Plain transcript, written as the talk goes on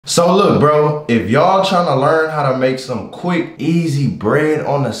So look, bro, if y'all trying to learn how to make some quick, easy bread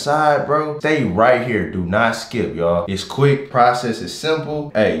on the side, bro, stay right here. Do not skip, y'all. It's quick, process is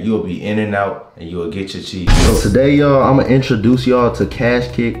simple. Hey, you'll be in and out and you'll get your cheese. So today, y'all, I'm gonna introduce y'all to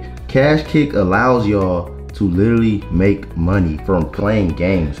Cash Kick. Cash Kick allows y'all to literally make money from playing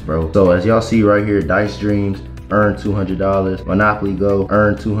games, bro. So as y'all see right here, Dice Dreams, earn $200, Monopoly Go,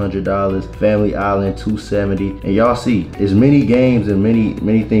 earn $200, Family Island, $270, and y'all see, there's many games and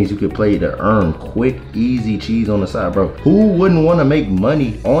many things you could play to earn quick, easy cheese on the side, bro. Who wouldn't want to make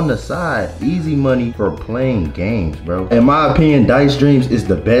money on the side, easy money for playing games, bro? In my opinion, Dice Dreams is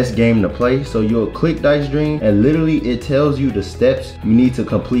the best game to play. So you'll click Dice Dream, and literally it tells you the steps you need to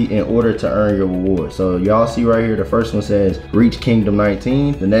complete in order to earn your reward. So y'all see right here, the first one says reach Kingdom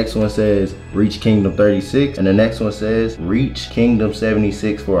 19, the next one says reach Kingdom 36, and the next one says reach Kingdom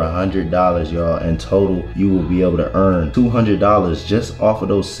 76 for $100, y'all. In total, you will be able to earn $200 just off of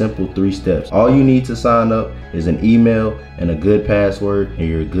those simple 3 steps. All you need to sign up is an email and a good password, and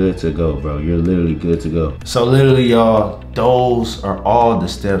you're good to go, bro. You're literally good to go. So literally, y'all, those are all the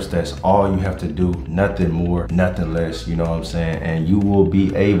steps. That's all you have to do. Nothing more, nothing less, you know what I'm saying? And you will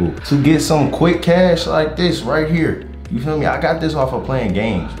be able to get some quick cash like this right here. You feel me? I got this off of playing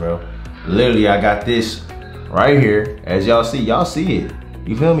games, bro. Literally, I got this right here. As y'all see it.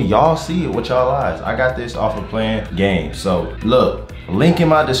 You feel me? Y'all see it with y'all eyes. I got this off of playing games. So look, link in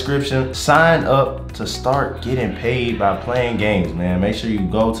my description. Sign up to start getting paid by playing games, man. Make sure you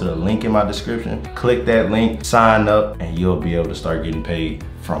go to the link in my description, click that link, sign up, and you'll be able to start getting paid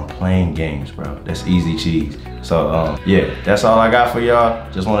from playing games, bro. That's easy cheese. So yeah, that's all I got for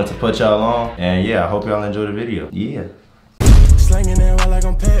y'all. Just wanted to put y'all on, and yeah, I hope y'all enjoy the video. Yeah. Slanging that while like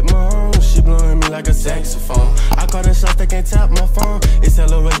I'm Pat Mahomes. She blowing me like a saxophone. I call the shots, they can't tap my phone. It's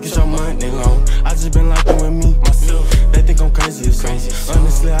LOS, get your money long. I just been locked in with me, myself. They think I'm crazy as crazy.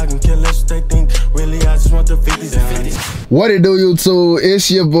 Honestly, I can kill less what they think. Really, I just want the 50s and 50s. What it do, YouTube? It's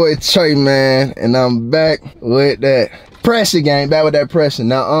your boy Trey, man, and I'm back with that pressure game, back with that pressure.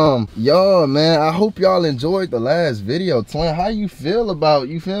 Now, y'all, man, I hope y'all enjoyed the last video. Twin, how you feel about,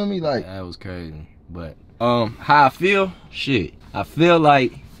 you feel me? Like, that was crazy, but how I feel, shit. I feel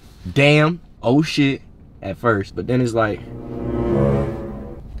like, damn, oh shit, at first, but then it's like,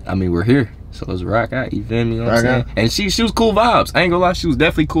 I mean, we're here, so let's rock out, you feel me? You know what I'm saying? And she was cool vibes. I ain't gonna lie, she was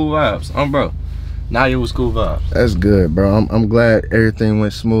definitely cool vibes. Bro, Nadia was cool vibes. That's good, bro. I'm glad everything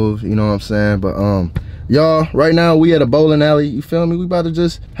went smooth, you know what I'm saying? But y'all, right now we at a bowling alley, you feel me? We about to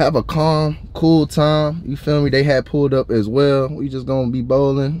just have a calm, cool time, you feel me? They had pulled up as well. We just gonna be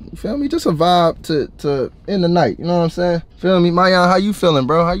bowling, you feel me? Just a vibe to end the night, you know what I'm saying? Feel me? Mayan, how you feeling,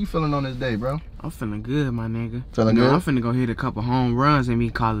 bro? How you feeling on this day, bro? I'm feeling good, my nigga. Feeling good? I'm finna go hit a couple home runs and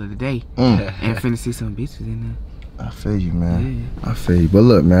me call it a day. And finna see some bitches in there. I feel you, man. Yeah. I feel you. But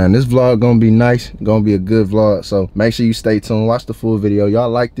look, man, this vlog gonna be nice, gonna be a good vlog, so make sure you stay tuned, watch the full video. Y'all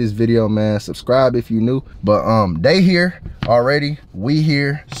like this video, man, subscribe if you new. But they here already, we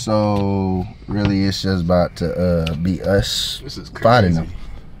here, so really it's just about to be us finding them.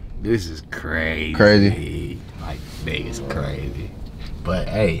 This is crazy. Like, Vegas crazy. But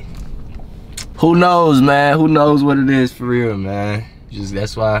hey, who knows, man? Who knows what it is for real, man? Just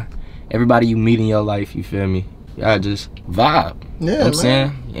that's why everybody you meet in your life, you feel me? You gotta just vibe. Yeah, you know what I'm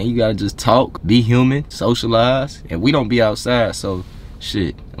saying? And you gotta just talk, be human, socialize. And we don't be outside, so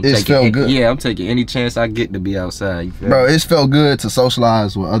shit. It's felt good. Yeah, I'm taking any chance I get to be outside. You feel bro, me? It's felt good to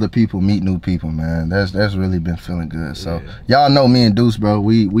socialize with other people, meet new people, man. That's really been feeling good. So y'all know me and Deuce, bro.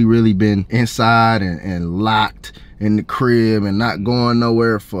 We really been inside and locked in the crib and not going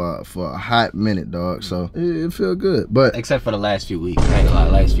nowhere for a hot minute, dog. So it feel good. But except for the last few weeks. I ain't gonna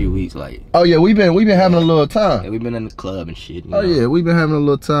lie, last few weeks, like, oh yeah, we been having a little time. Yeah, we been in the club and shit. Oh yeah, we been having a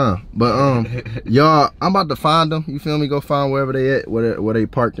little time. But y'all, I'm about to find them. You feel me? Go find wherever they at, where they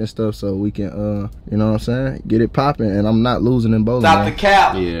parked and stuff, so we can you know what I'm saying, get it popping. And I'm not losing in bowling. Stop the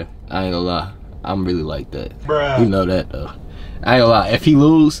cap. Yeah, I ain't gonna lie, I'm really like that. Bruh. You know that though. I ain't gonna lie, if he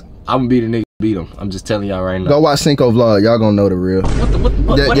lose, I'm gonna be the nigga. Beat him. I'm just telling y'all right now. Go watch Cinco vlog. Y'all gonna know the real.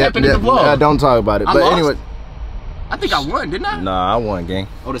 What happened in the vlog? Don't talk about it. But anyway, I think I won, didn't I? Nah, I won, gang.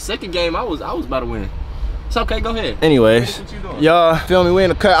 Oh, the second game I was about to win. It's okay, go ahead. Anyways, y'all feel me? We in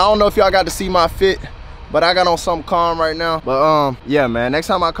the cut. I don't know if y'all got to see my fit, but I got on something calm right now. But yeah, man. Next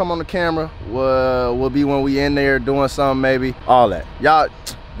time I come on the camera, will be when we in there doing something, maybe. All that.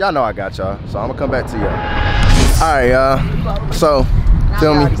 Y'all know I got y'all. So I'm gonna come back to y'all. All right, y'all. So.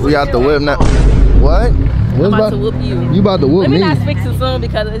 Feel me? We out the whip now. What? I'm about to whoop you. You about to whoop me? Let me not speak too soon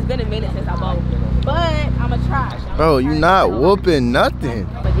because it's been a minute since I bowled. But I'ma try. Bro, you not whooping nothing.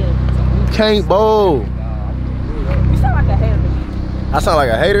 You can't bowl. You sound like a hater. I sound like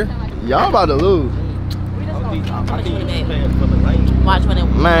a hater? Y'all about to lose. Watch when it.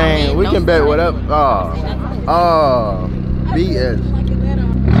 Man, we can bet whatever. Oh, BS.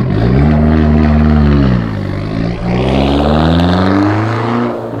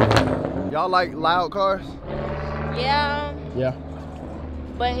 Y'all like loud cars? Yeah. Yeah.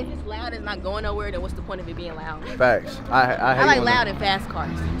 But if it's loud, it's not going nowhere. Then what's the point of it being loud? Facts. I hate like loud and fast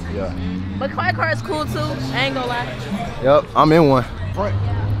cars. Yeah. But quiet car is cool too. I ain't gonna lie. Yep, I'm in one.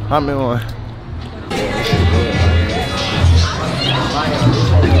 I'm in one.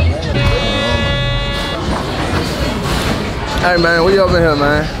 Hey man, we over here,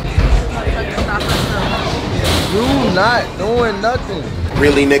 man. You not doing nothing.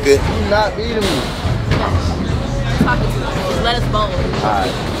 Really, nigga? You not beating me. Just let us bowl.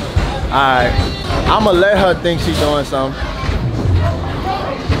 Alright. Alright. I'ma let her think she's doing something.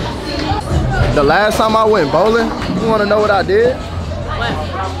 The last time I went bowling, you wanna know what I did? What?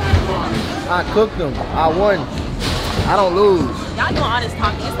 I cooked them. I won. I don't lose. Y'all doing all this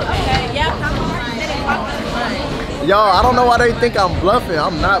talking. It's okay. Yeah, Y'all, I don't know why they think I'm bluffing.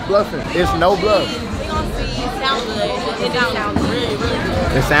 I'm not bluffing. It's no bluff. we gonna see. It sounds good. It sounds really, really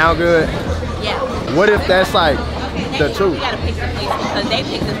good. It sound good? Yeah. What if that's like the truth? We gotta pick the place because they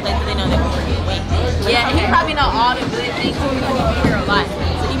pick this place because they know they're gonna win. Yeah, and he probably know all the good things because he be here a lot.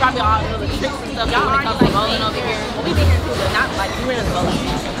 So he probably all know the tricks and stuff. Y'all when it comes to bowling over here. Well, we be here too, but not like we really bowling.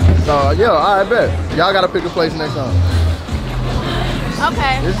 So yeah, I bet. Y'all gotta pick a place next time.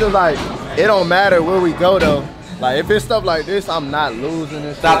 Okay. It's just like, it don't matter where we go though. Like if it's stuff like this, I'm not losing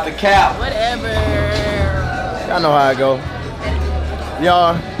and Stop the cap. Whatever. Y'all know how I go.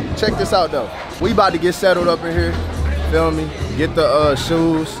 Y'all, check this out though. We about to get settled up in here. Feel me? Get the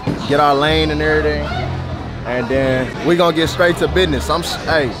shoes, get our lane and everything. And then we gonna get straight to business.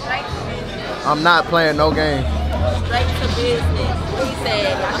 Hey, I'm not playing no game. Straight to business. He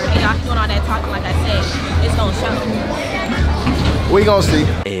said, y'all doing all that talking like I said, it's gonna show. We gonna see.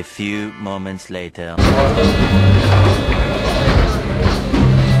 A few moments later.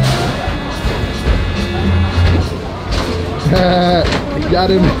 Got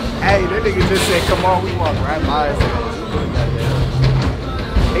him. Hey, that nigga just said, come on, we walk right by us.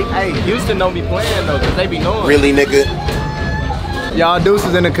 Hey, Houston don't be playing though, cause they be knowing. Really, nigga? Y'all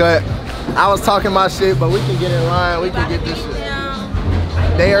deuces in the cut. I was talking my shit, but we can get in line. We can get this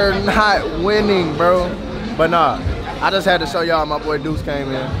shit. They are not winning, bro. But nah, I just had to show y'all my boy Deuce came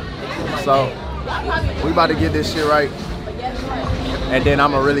in. So, we about to get this shit right. And then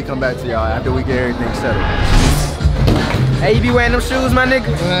I'ma really come back to y'all after we get everything settled. Hey, you be wearing them shoes, my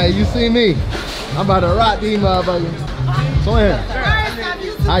nigga? Hey, you see me? I'm about to rock these motherfuckers. Twin,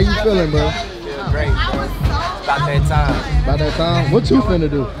 how you feeling, bro? Feel great, bro. About that time. About that time? What you finna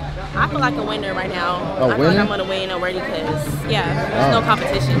do? I feel like a winner right now. A I feel winner? like I'm gonna win already because, yeah, there's no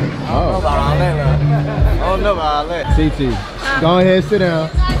competition. Oh. I don't know about all that. Teetee, go ahead, sit down.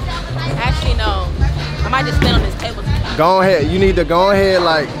 Actually, no. I might just stand on this table. Go ahead. You need to go ahead,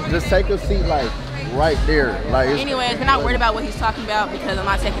 like, just take a seat, like, right there. Like. Anyways, we're not worried about what he's talking about because I'm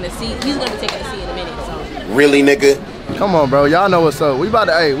not taking a seat. He's gonna be taking a seat in a minute, so. Really, nigga? Come on, bro. Y'all know what's up. We about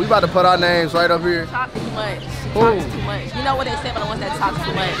to put our names right up here. Talk too much. She talks too much. You know what they say about the ones that talk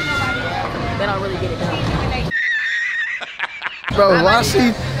too much? They don't really get it done. Bro, why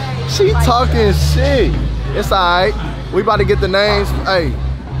she talking shit? It's alright. We about to get the names. Hey,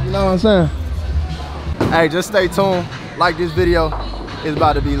 you know what I'm saying? Hey, just stay tuned. Like this video. It's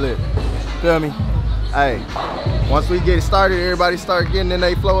about to be lit. Feel me? Hey, once we get started, everybody start getting in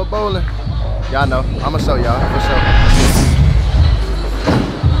their flow of bowling. Y'all know. I'ma show y'all for sure.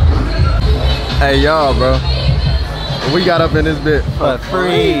 Hey, y'all, bro. We got up in this bit for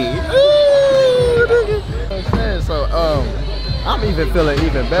free. So, I'm even feeling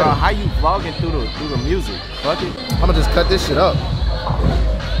even better. Bro, how you vlogging through the music? Fuck it. I'ma just cut this shit up.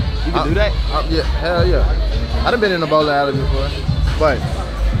 You can do that? Yeah, hell yeah. I done been in the bowling alley before. But,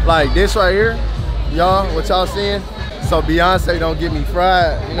 like this right here, y'all, what y'all seeing? So Beyonce don't get me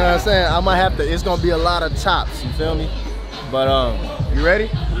fried, you know what I'm saying? I might have to, it's gonna be a lot of chops, you feel me? But, you ready?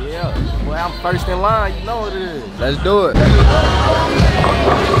 Yeah. Well, I'm first in line, you know what it is. Let's do it.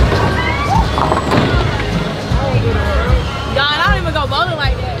 Y'all, I don't even go bowling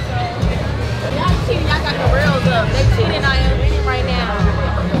like that. So y'all cheating, y'all got the rails up. They cheating, I am winning right now.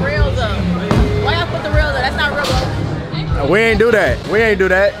 The rails up. Why y'all put the rails up? That's not real bowling. We ain't do that. We ain't do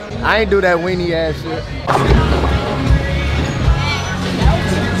that. I ain't do that weenie ass shit.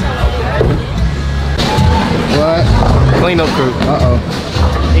 What? Clean up crew. Uh-oh.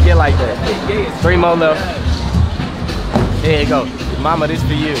 It get like that. 3 more left. There you go. Mama, this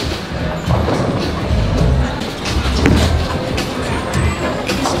for you.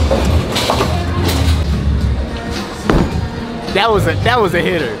 That was a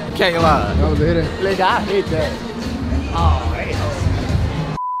hitter. Can't lie. That was a hitter. Nigga, I hit that. Oh,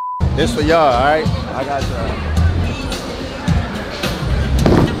 hell. This for y'all, all right? I got y'all.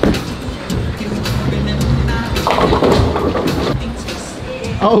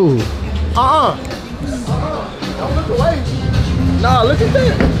 Oh. Don't look away. Nah, look at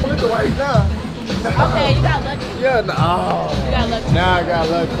that. Look away now. Okay, you got lucky. Yeah, no. Oh. You got lucky. Now I got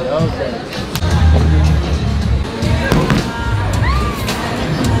lucky. Okay.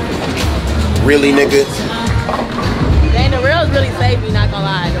 Really, nigga? Dang, the reels really saved me, not gonna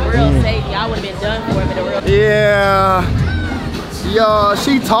lie. The reels saved me. I would have been done for it, but the reels. Yeah. Yo,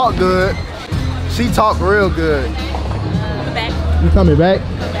 she talk good. She talk real good. Coming back. You coming back?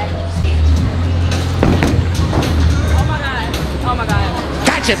 Coming back. Oh my god. Oh my god.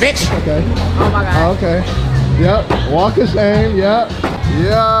 Gotcha, bitch! Okay. Oh my god. Oh, okay. Yep. Walk the same. Yep.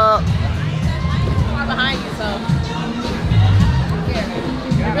 Yeah. I'm behind you, so. Here.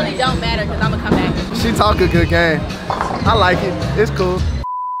 It really don't matter because I'm gonna come back. She talk a good game. I like it. It's cool.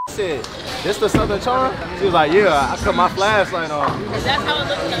 Said, this the Southern Charm? She was like, yeah, I cut my flashlight on. Is that how it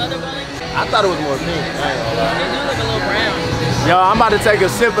looks in the other one? I thought it was more pink. I ain't gonna lie. They do look a little brown. Yo, I'm about to take a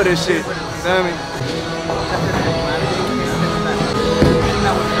sip of this shit. Feel me?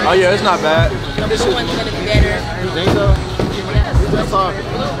 Oh yeah, it's not bad. The This blue shit. one's gonna be better. You think so? Yes. We just talking.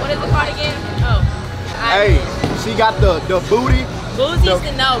 What is it called again? Oh. Hey, she got the booty. Boozy,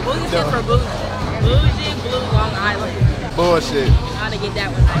 no, boozy stands for bougie. Bougie, Blue, Long Island. Bullshit. How to get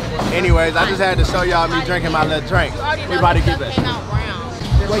that one. Anyways, I just had to show y'all me drinking my little drink. You already We know about to the get stuff that. came out brown.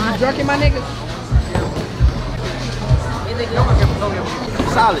 Wait, you drunken, my nigga? Is it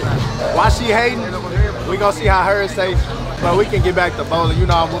good? Solid. Why she hating? We gonna see how hers taste. But we can get back to bowling. You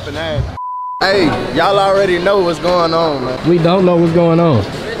know I'm whooping ass. Hey, y'all already know what's going on, man. We don't know what's going on.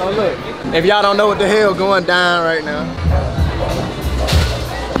 So look, if y'all don't know what the hell going down right now,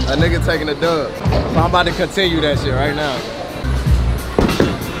 a nigga taking a dub. So I'm about to continue that shit right now.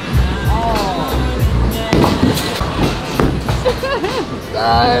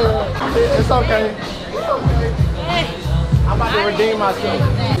 It's okay. I'm about to redeem myself.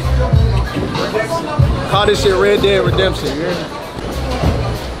 Call this shit Red Dead Redemption, you hear me?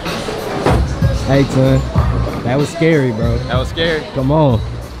 Hey, son. That was scary, bro. That was scary. Come on.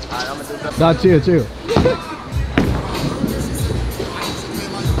 Alright, I'm gonna do that. Nah, chill.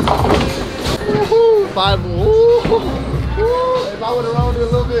 Five. If I would have rolled it a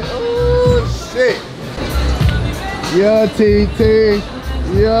little bit. Oh shit. Yeah, Teetee.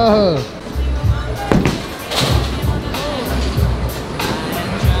 Yeah.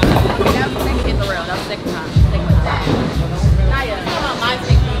 That was the second hit the rail. That was the second time. Naya, come on, my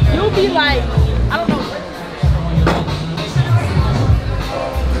thing. You'll be like, I don't know.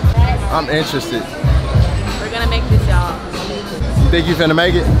 I'm interested. We're gonna make this, y'all. Think you finna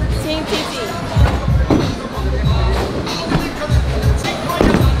make it? Team Teetee.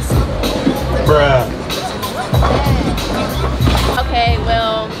 Bruh. Okay,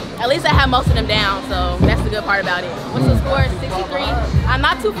 well, at least I have most of them down, so that's the good part about it. What's the score? 63? I'm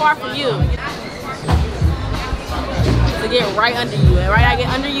not too far from you. To get right under you, and right I get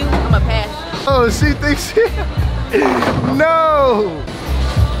under you, I'm gonna pass. Oh, she thinks she... No!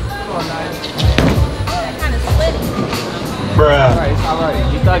 That kind of split it. Bruh. It's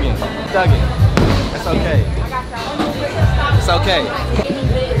alright. You thugging. That's okay. It's okay.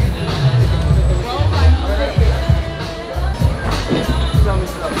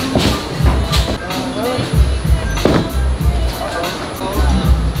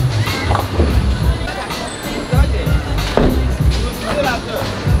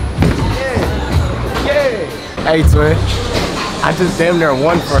 Hey, twin. I just damn near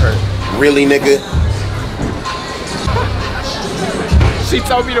won for her. Really, nigga? She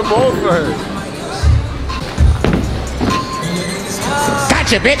told me to bowl for her.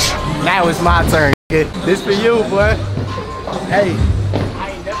 Gotcha, bitch! Now it's my turn. This for you, boy. Hey,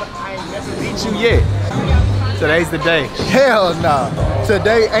 I ain't never beat you yet. Today's the day. Hell no.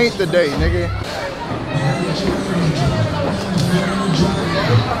 Today ain't the day, nigga.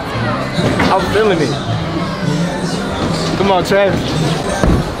 I'm feeling it. Come on, Travis.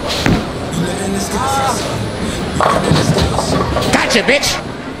 Gotcha, bitch!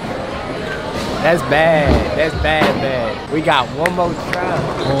 That's bad. That's bad. We got one more try.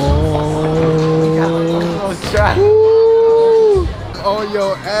 Oh. We got one more try. Woo. On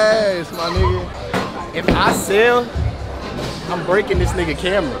your ass, my nigga. If I sell, I'm breaking this nigga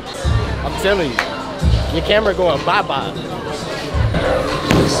camera. I'm telling you. Your camera going bye-bye.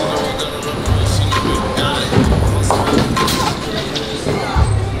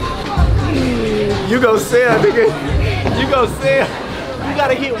 You go sell, nigga. You go sell. You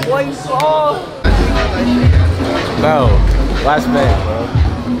gotta hit one song. No, last man, bro.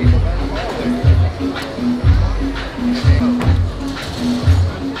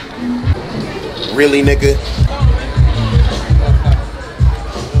 Really, nigga?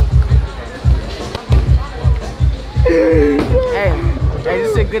 Hey,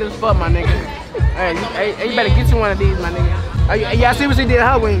 this shit good as fuck, my nigga. Hey, you better get you one of these, my nigga. Y'all see what she did to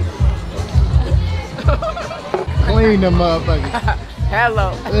her wings? Clean them motherfuckers.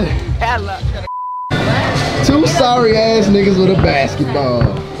 Hello. Hello. Two sorry ass niggas with a basketball.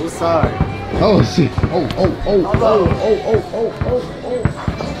 Who's sorry? Oh shit. Oh.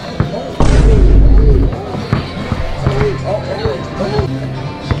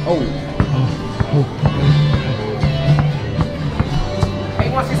 Hey,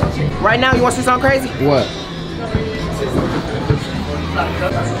 you wanna see some shit? Right now, you wanna see something crazy? What?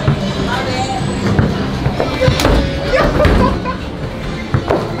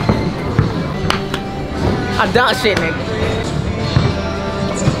 I'm done shit, nigga.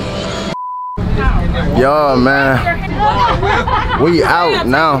 Yo, man. We out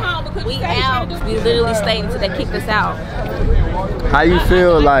now. We out. We literally stayed until they kicked us out. How you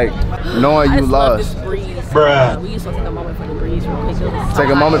feel like knowing I you just love lost? this breeze. Bruh. We used to take a moment for the breeze real quick. It was so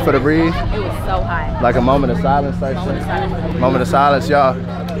Take a moment for the breeze? It was so hot. Like a moment of silence type shit? Moment of silence, y'all.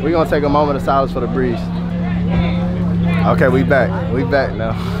 We gonna take a moment of silence for the breeze. Okay, we back. We back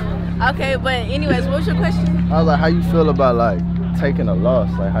now. Okay, but anyways, what was your question? I was like, how you feel about like taking a loss?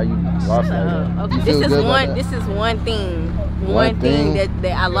 Like how you lost like that? Okay. You This feel is good about one. that? This is one thing. One One thing thing?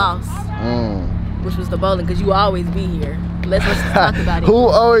 that I lost, which was the bowling, because you always be here. Let's talk about it. Who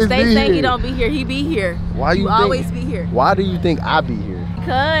always Stay be saying here? he don't be here. He be here. Why you always think, be here? Why do you think I be here?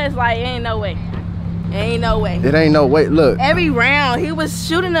 Cause like ain't no way. Ain't no way. It ain't no way. Look. Every round he was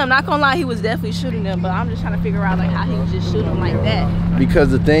shooting them. Not gonna lie, he was definitely shooting them. But I'm just trying to figure out like how he was just shooting them like that. Because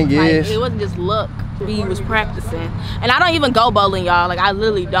the thing Like, is, it wasn't just luck. He was practicing. And I don't even go bowling, y'all. Like I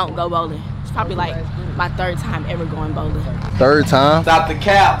literally don't go bowling. It's probably like my third time ever going bowling. third time? Stop the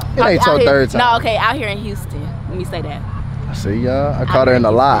cap. It ain't your third time. No, okay, out here in Houston. Let me say that. See y'all, I caught her in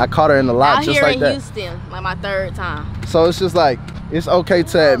the lot. I caught her in the lot Out just here like in that. Houston, like my third time. So it's just like, it's okay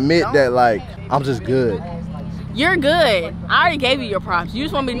to admit that like, I'm just good. You're good. I already gave you your props. You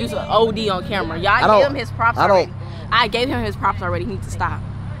just want me to do some OD on camera. Y'all, I gave him his props already. I gave him his props already. He needs to stop.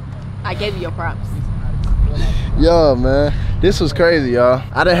 I gave you your props. Yo, man, this was crazy, y'all.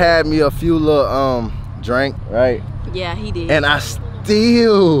 I done had me a few little drink, right? Yeah, he did. And I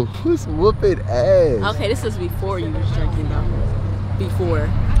still was whooping ass. Okay, this is before you was drinking though. Before.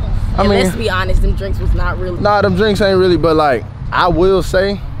 I mean, let's be honest, them drinks was not really. Nah, them drinks ain't really, but like, I will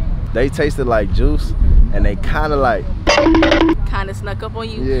say, they tasted like juice, and they kind of like. Kind of snuck up on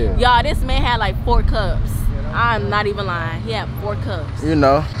you. Yeah. Y'all, this man had like 4 cups. I'm not even lying. He had 4 cups. You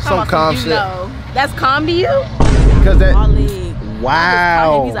know, some calm shit. Know. That's calm to you? Cause that. Alcoholic.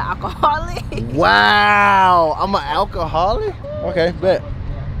 Wow. He's an alcoholic. Wow, I'm an alcoholic? Okay, bet.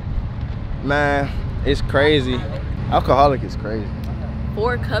 Man, it's crazy. Alcoholic is crazy.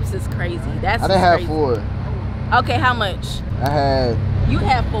 4 cups is crazy. That's I didn't have crazy. 4. Okay, how much? I had You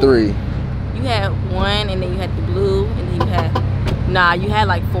had 4. 3. You had 1, and then you had the blue, and then you had. Nah, you had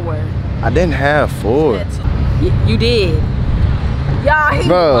like 4. I didn't have 4. You did. Y'all, he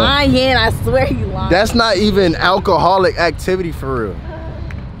lying. I swear he lying. That's not even alcoholic activity for real.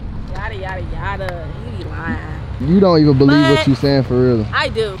 Yada yada yada. He be lying. You don't even believe But what you saying for real. I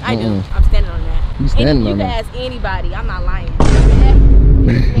do. I do. I'm standing on that. You standing You on can that. ask anybody. I'm not lying.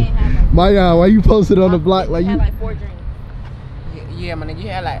 Maya, why you posted on the block like you? Had like 4 drinks. Yeah, my nigga, you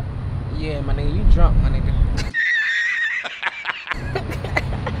had like, yeah, my nigga, you drunk, my nigga.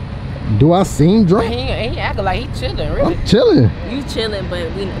 Do I seem drunk? He acting like he chilling, really. I'm chilling. You chilling, but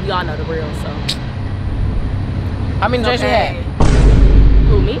we all know the real. So. How many drinks you had?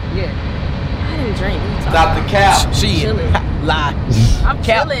 Who, me? Yeah. I didn't drink. What are you talking Stop the cap. Shit. Chilling. Lie. I'm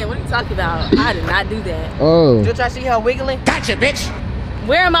chilling. What are you talking about? I did not do that. Oh. You try to see her wiggling? Gotcha, bitch.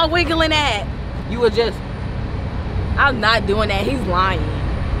 Where am I wiggling at? You were just. I'm not doing that. He's lying.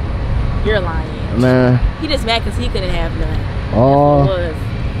 You're lying. Man. He just mad because he couldn't have none. Oh. That's what it was.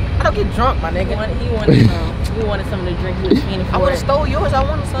 I don't get drunk, my He nigga. wanted some. He wanted something to drink. He was fiending for I would have it. stole yours. I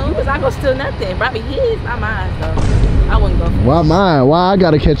wanted You some. was not gonna steal nothing. Probably his, not mine. So I wouldn't go for it. Why mine? Why I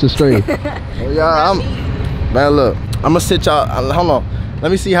gotta catch a stray? Yeah, man, look. I'm gonna sit y'all. Hold on. Let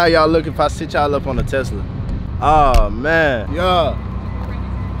me see how y'all look if I sit y'all up on the Tesla. Oh man, yo,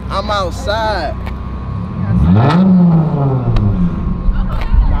 I'm outside. Nah,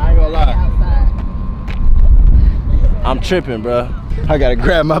 I ain't gonna lie. I'm tripping, bro. I gotta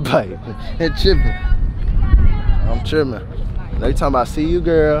grab my bike. It's tripping. I'm tripping. They talking about see you,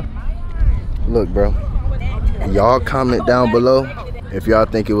 girl. Look, bro. Y'all comment down below if y'all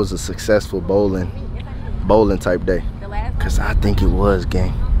think it was a successful bowling type day. Cause I think it was,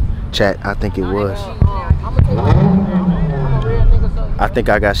 gang. Chat, I think it was. I think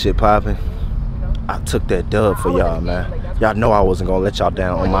I got shit popping. I took that dub for y'all, man. Y'all know I wasn't gonna let y'all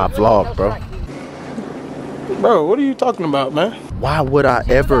down on my vlog, bro. Bro, what are you talking about, man? Why would I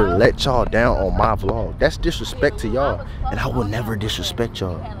ever let y'all down on my vlog? That's disrespect to y'all, and I will never disrespect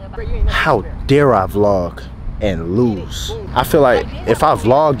y'all. How dare I vlog and lose? I feel like if I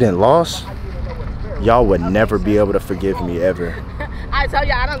vlogged and lost, y'all would never be able to forgive me ever. I told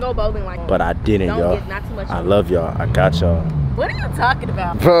y'all I don't go bowling like that. But I didn't, y'all. I love y'all. I got y'all. What are you talking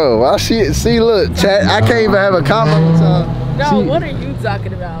about? Bro, why see, look, chat, I can't even have a comment time. No, what are you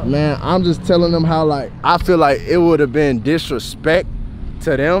talking about? Man, I'm just telling them how, like, I feel like it would have been disrespect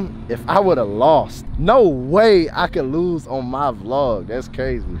to them if I would have lost. No way I could lose on my vlog. That's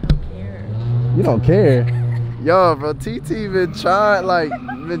crazy. I don't care. You don't care? Yo, bro, Teetee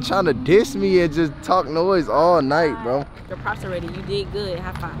been trying to diss me and just talk noise all night, bro. Your props already. You did good.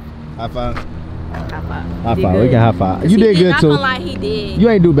 High five. High five. High five. High five. We can high five. You did good too. Not gonna lie, he did. You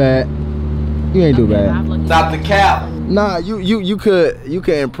ain't do bad. You ain't do bad. Stop the cap. Nah, you could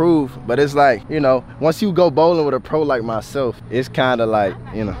improve, but it's like, you know, once you go bowling with a pro like myself, it's kind of like,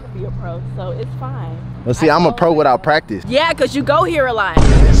 you know. I'm not be a pro, so it's fine. Well, see, I'm a pro without practice. Yeah, cause you go here a lot.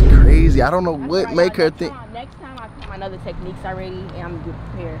 That's crazy. I don't know what make her think. Next time I put my other techniques already, and I'm good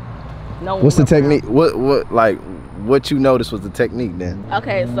prepared. No. What's the technique? What you noticed was the technique then?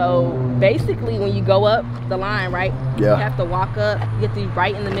 Okay, so basically when you go up the line, right? Yeah. You have to walk up. You have to be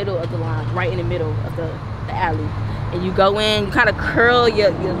right in the middle of the line, right in the middle of the alley. And you go in, you kind of curl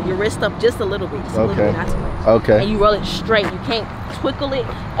your wrist up just a little bit, just a little bit, not too much. Okay. And you roll it straight. You can't twickle it.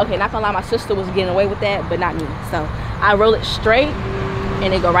 Okay, not gonna lie, my sister was getting away with that, but not me. So I roll it straight,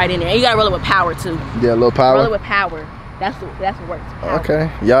 and it go right in there. And you gotta roll it with power too. Yeah, a little power. Roll it with power. That's what works. Power.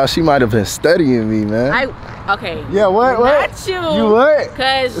 Okay, y'all, she might have been studying me, man. Okay. Yeah, what? Not you. You what?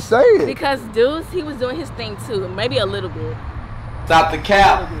 Cause say it. Because Deuce, he was doing his thing too, maybe a little bit. Stop the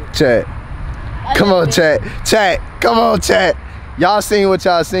cap. Chat. Come on, chat. Come on, chat. Y'all seen what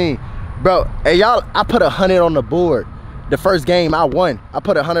y'all seen, bro. Hey, y'all, I put 100 on the board. The first game I won, I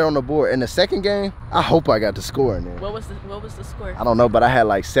put 100 on the board. In the second game, I hope I got the score in there. What was the score? I don't know, but I had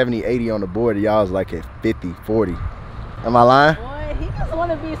like 70, 80 on the board. Y'all was like at 50, 40. Am I lying? Boy, he just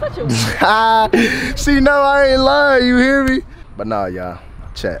want to be such a See, no, I ain't lying, you hear me? But nah, y'all,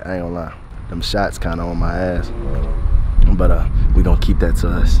 chat, I ain't gonna lie. Them shots kind of on my ass. But we gonna keep that to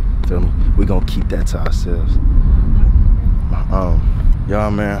us, feel me? We gonna keep that to ourselves. Y'all,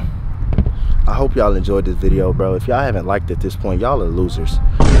 man, I hope y'all enjoyed this video, bro. If y'all haven't liked at this point, y'all are losers.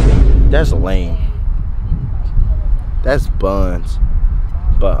 That's lame. That's buns.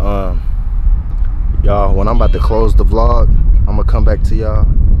 But y'all, when I'm about to close the vlog, I'm gonna come back to y'all.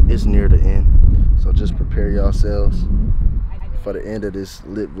 It's near the end, so just prepare yourselves for the end of this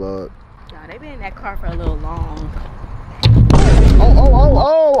lit vlog. Nah, they been in that car for a little long.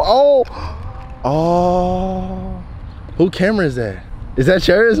 Oh. Who camera is that? Is that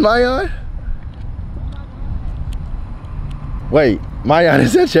yours, Mayan? Wait, Mayan,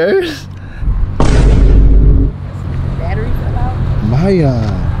 is that yours? Battery fell out. Mayan,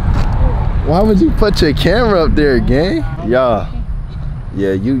 why would you put your camera up there, gang? Y'all,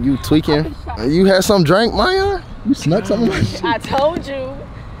 yeah, you tweaking. You had some drink, Mayan? You snuck something? I told you.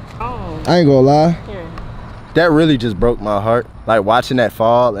 Oh. I ain't gonna lie. Here. That really just broke my heart. Like watching that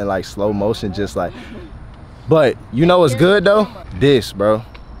fall in like slow motion, just like. But you know what's good though? This, bro.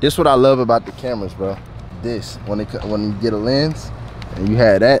 This what I love about the cameras, bro. This, when you get a lens and you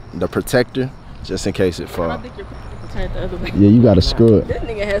had that, the protector, just in case it fall. I don't think you're turn the other way. Yeah, you gotta screw it. This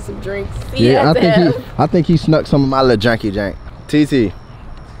nigga has some drinks. I think he snuck some of my little janky jank. Teetee,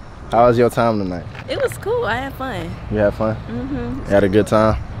 how was your time tonight? It was cool. I had fun. You had fun? Mm-hmm. You had a good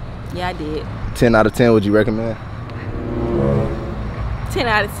time? Yeah, I did. 10 out of 10, would you recommend? 10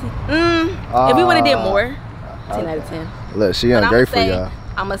 out of 10. If we would have did more, 10 out of 10. Look, she ungrateful, y'all.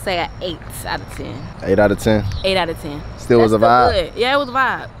 I'm gonna say an 8 out of 10. 8 out of 10? 8 out of 10. Still was a vibe? Good. Yeah, it was a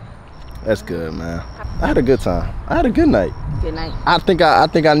vibe. That's good, man. I had a good time. I had a good night. Good night. I think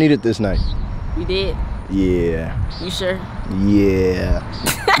I needed this night. You did? Yeah. You sure? Yeah.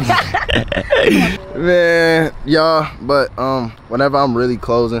 Man, y'all, but whenever I'm really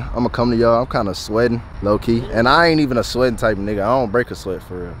closing, I'm gonna come to y'all. I'm kind of sweating, low-key. And I ain't even a sweating type of nigga. I don't break a sweat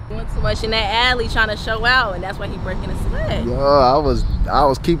for real. He went too much in that alley trying to show out, and that's why he breaking a sweat. Yo, I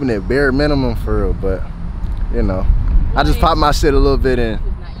was keeping it bare minimum for real, but you know, I just popped my shit a little bit in. He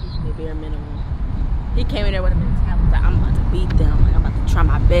was not keeping it bare minimum. He came in there with a mentality like, I'm about to beat them. Like, I'm about to try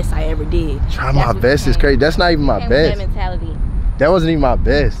my best I ever did. Try my best is crazy. That's not even my best. That mentality. That wasn't even my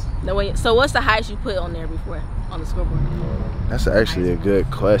best. No way. So what's the highest you put on there before on the scoreboard? That's actually a good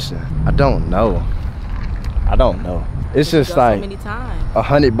question. I don't know. It's just like so many times.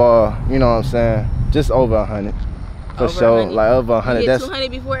 100 ball. You know what I'm saying? Just over 100. For sure. Like over 100. You That's 200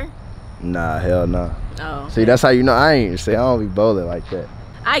 before? Nah, hell no. Oh. See, that's how you know I ain't say I don't be bowling like that.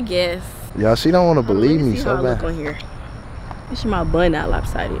 I guess. Y'all, she don't want to believe me so bad. Look on here. This my bun not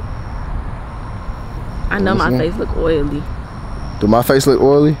lopsided. I know my face look oily. Do my face look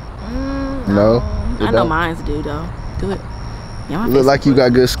oily? No. I know mine's do though. Do it. Yeah, you look like you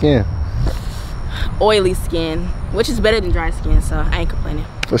got good skin. Oily skin, which is better than dry skin, so I ain't complaining.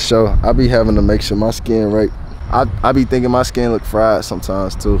 For sure. I be having to make sure my skin right. I be thinking my skin look fried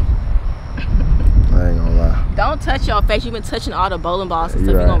sometimes too. I ain't gonna lie. Don't touch your face. You've been touching all the bowling balls and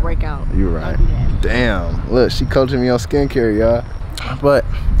stuff. You're gonna break out. You right. Damn. Look, she coaching me on skincare, y'all. But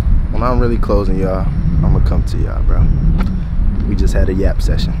when I'm really closing, y'all, I'm gonna come to y'all, bro. We just had a yap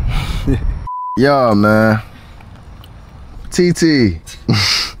session. Y'all, man. Teetee.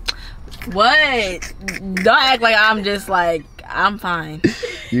 What? Don't act like I'm just like, I'm fine.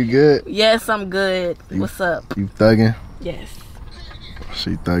 You good? Yes, I'm good. What's up? You thugging? Yes.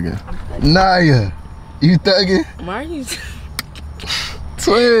 She thugging. Naya, you thugging? Why are you?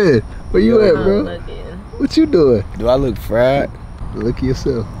 Twin, where you at, bro? Looking. What you doing? Do I look fried? Look at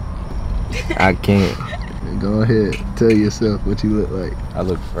yourself. I can't. Go ahead, tell yourself what you look like. I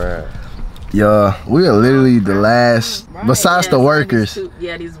look fried. Y'all, we are literally the last, besides the workers.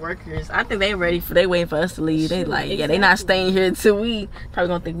 Yeah, these workers. I think they ready for, they waiting for us to leave. They like, yeah, they not staying here until we probably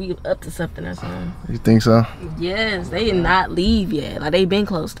gonna think we up to something or something. You think so? Yes, they did not leave yet. Like, they been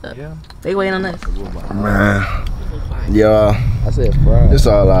closed up. Yeah. They waiting on us. Man, y'all, I said fried. that's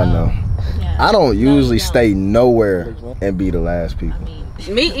all I know. Yeah. I don't usually stay nowhere and be the last people.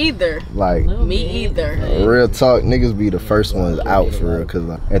 Me either. Like, me either. Real talk, niggas be the first ones out for real, cause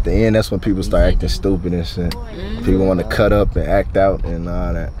at the end that's when people start acting stupid and shit. People want to cut up and act out and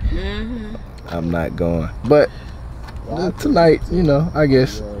all that. I'm not going. But tonight, you know, I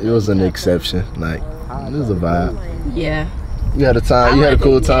guess it was an exception. Like, it was a vibe. Yeah. You had a time. You had a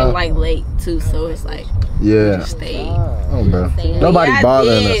cool time. Like late too, so it's like. Yeah. Just stayed. Oh, bro. Nobody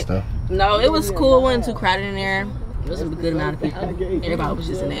bothering us though. No, it was cool. It wasn't too crowded in there. It wasn't a good amount of people. Everybody was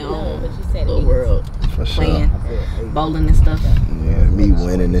just in their own little world. For sure. Playing, bowling and stuff. Yeah, me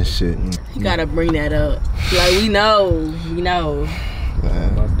winning this shit. You gotta bring that up. Like, we know.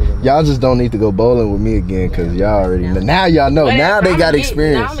 Y'all just don't need to go bowling with me again, cause y'all already know. Now y'all know. Now they got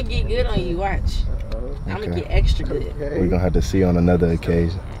experience. Now I'm gonna get good on you. Watch. I'm gonna get extra good. We're gonna have to see on another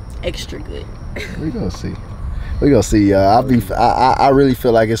occasion. Extra good. We gonna see. We gonna see, y'all. I really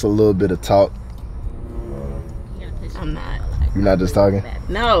feel like it's a little bit of talk. I'm not. You're not just talking?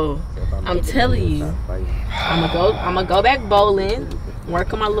 No, I'm telling you. I'm gonna go back bowling,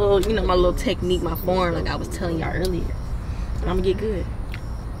 work on my little, you know, my little technique, my form, like I was telling y'all earlier. And I'm gonna get good.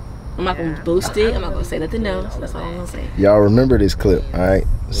 I'm not gonna boost it. I'm not gonna say nothing else. That's all I'm gonna say. Y'all remember this clip, all right?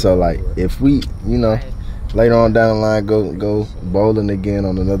 So like, if we, you know, later on down the line go bowling again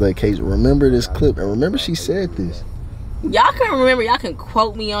on another occasion, remember this clip and remember she said this. Y'all can remember. Y'all can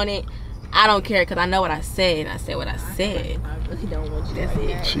quote me on it. I don't care, because I know what I said. I said what I said. That's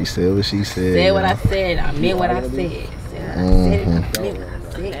it. She said what she said. Said what I said. I meant what I said.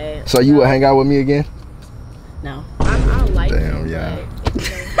 So you would hang out with me again? No. I don't like Damn, yeah.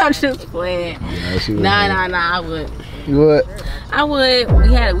 I'm just playing. Yeah, nah, I would. You would? I would.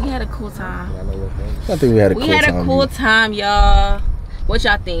 We had a cool time. I think we had a cool time. We had a cool time, y'all. What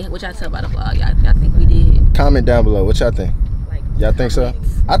y'all think? What y'all tell about the vlog? Y'all think we did? Comment down below. What y'all think? Y'all think so?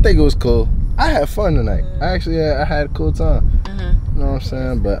 I think it was cool. I had fun tonight. I had a cool time. You know what I'm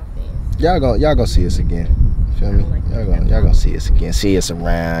saying? But y'all gonna see us again. Feel me? Y'all gonna see us again. See us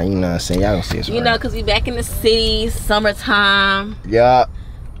around. You know what I'm saying? Y'all gonna see us around. You know, cause we back in the city, summertime. Yeah.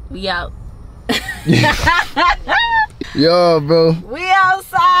 We out. Yo, bro. We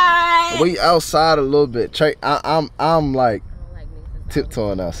outside. We outside a little bit. Trey, I'm like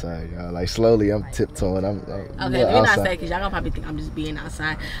tiptoeing outside, y'all. Like slowly, I'm tiptoeing. Okay, let me not say, cause y'all gonna probably think I'm just being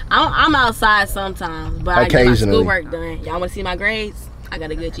outside. I'm outside sometimes, but I get my schoolwork done. Y'all wanna see my grades? I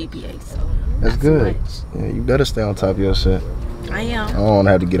got a good GPA, so that's good. Yeah, you better stay on top of your shit. I am. I don't wanna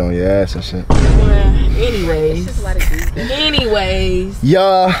have to get on your ass and shit. Anyways.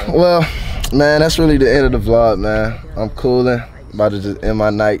 Yeah, well, man, that's really the end of the vlog, man. I'm cooling. About to just end my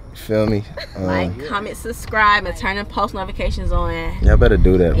night, feel me? Like, comment, subscribe, and turn the post notifications on. Y'all better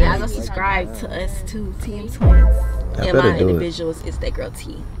do that, man. Y'all go subscribe to us too, Team Twins. And my individuals is that girl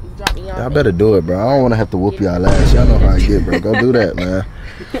T. Y'all better do it, bro. I don't want to have to whoop y'all ass. Y'all know how I get, bro. Go do that, man.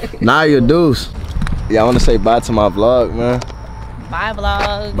 Now you deuce. Yeah, I want to say bye to my vlog, man. Bye,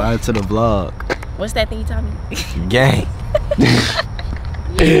 vlog. Bye to the vlog. What's that thing you taught me? Gang.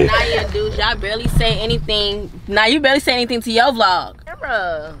 Yeah, now you deuce. Y'all barely say anything. Now you barely say anything to your vlog.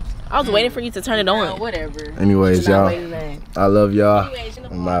 Bruh. I was waiting for you to turn it on. Whatever. Anyways, y'all. I love y'all.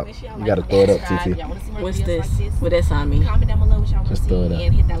 I'm out. You gotta throw it up, Teetee. What's this? What that sign mean? Comment down below what y'all want to see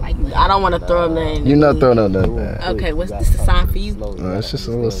and hit that like button. I don't want to throw up nothing. You're not throwing up nothing. Okay, what's this a sign for you? No, it's just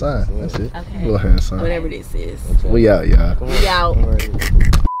a little sign. That's it. Okay. Little hand sign. Whatever this is. We out, y'all. We out.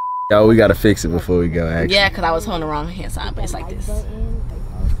 Y'all, we gotta fix it before we go, actually. Yeah, because I was holding the wrong hand sign, but it's like this.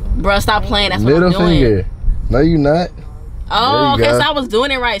 Bruh, stop playing. That's what Middle I'm doing. finger. No, you not. Oh, okay, so I was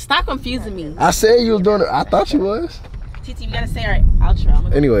doing it right. Stop confusing me. I said you was doing it. I thought you was. Teetee, we gotta say our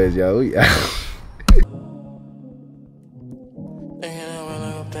outro. Anyways, y'all, we out.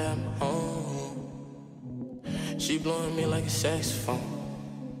 She blowing me like a saxophone.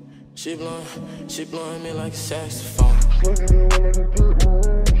 She blowing me like a saxophone.